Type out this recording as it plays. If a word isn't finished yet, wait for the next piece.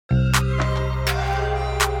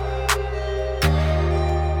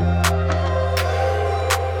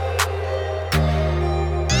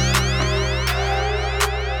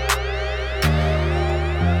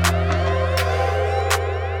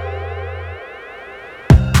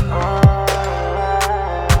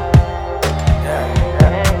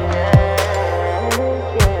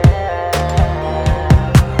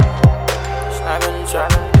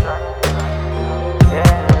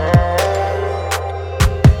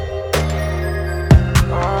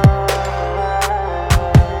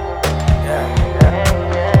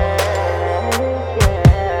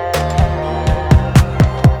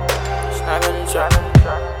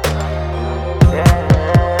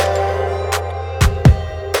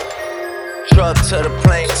Truck to the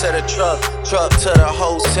plane, to the truck to the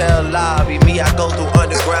hotel lobby. Me, I go through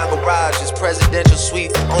underground garages, presidential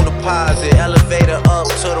suite on deposit, elevator up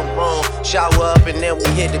to the room, shower up and then we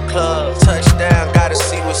hit the club. Touchdown, gotta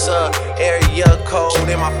see what's up. Area code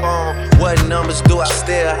in my phone. What numbers do I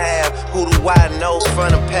still have? Who do I know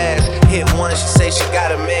from the past? Hit one, she say she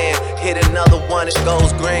got a man. Hit another one, it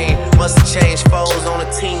goes green. Must've changed foes on the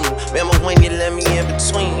team. Remember when you let me in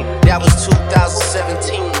between? That was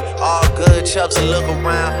 2017. All good, Chubbs to look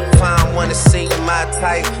around. Find one to see my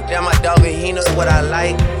type. Damn, my dog and he knows what I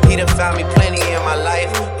like. He done found me plenty in my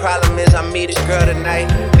life. Problem is I meet a girl tonight,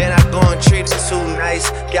 then I go and treat her too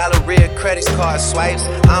nice. Galleria credit card swipes.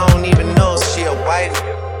 I don't even know if she a wife.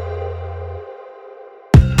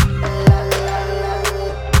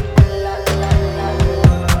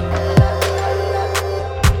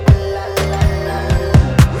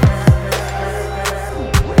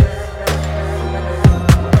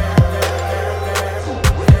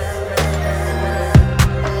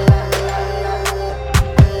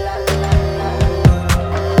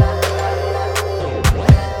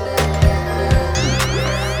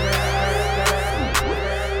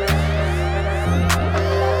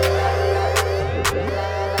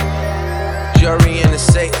 Jury in the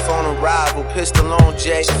safe on arrival, pistol on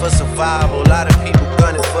J for survival. A lot of people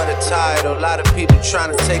gunning for the title, a lot of people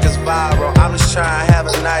trying to take us viral. I'm just trying to have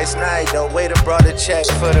a nice night though. Waiter brought a check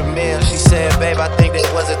for the meal. She said, babe, I think that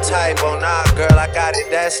was a typo. Nah, girl, I got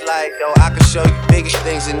it, that's like, though. I can show you bigger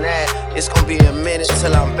things than that. It's gonna be a minute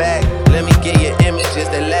till I'm back. Let me get you images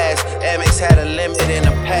that last. Amex had a limit in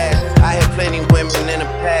the past. I had plenty women in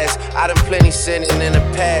the past. I done plenty sinning in the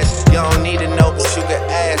past. You don't need to know, but you can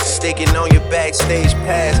ask. Sticking on your backstage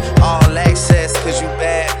pass, all access, cause you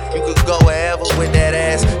bad. You could go wherever with that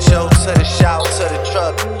ass. Show to the shout, to the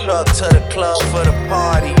truck to the club for the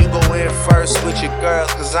party. You go in first with your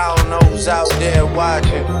girls, cause I don't know who's out there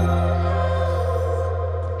watching.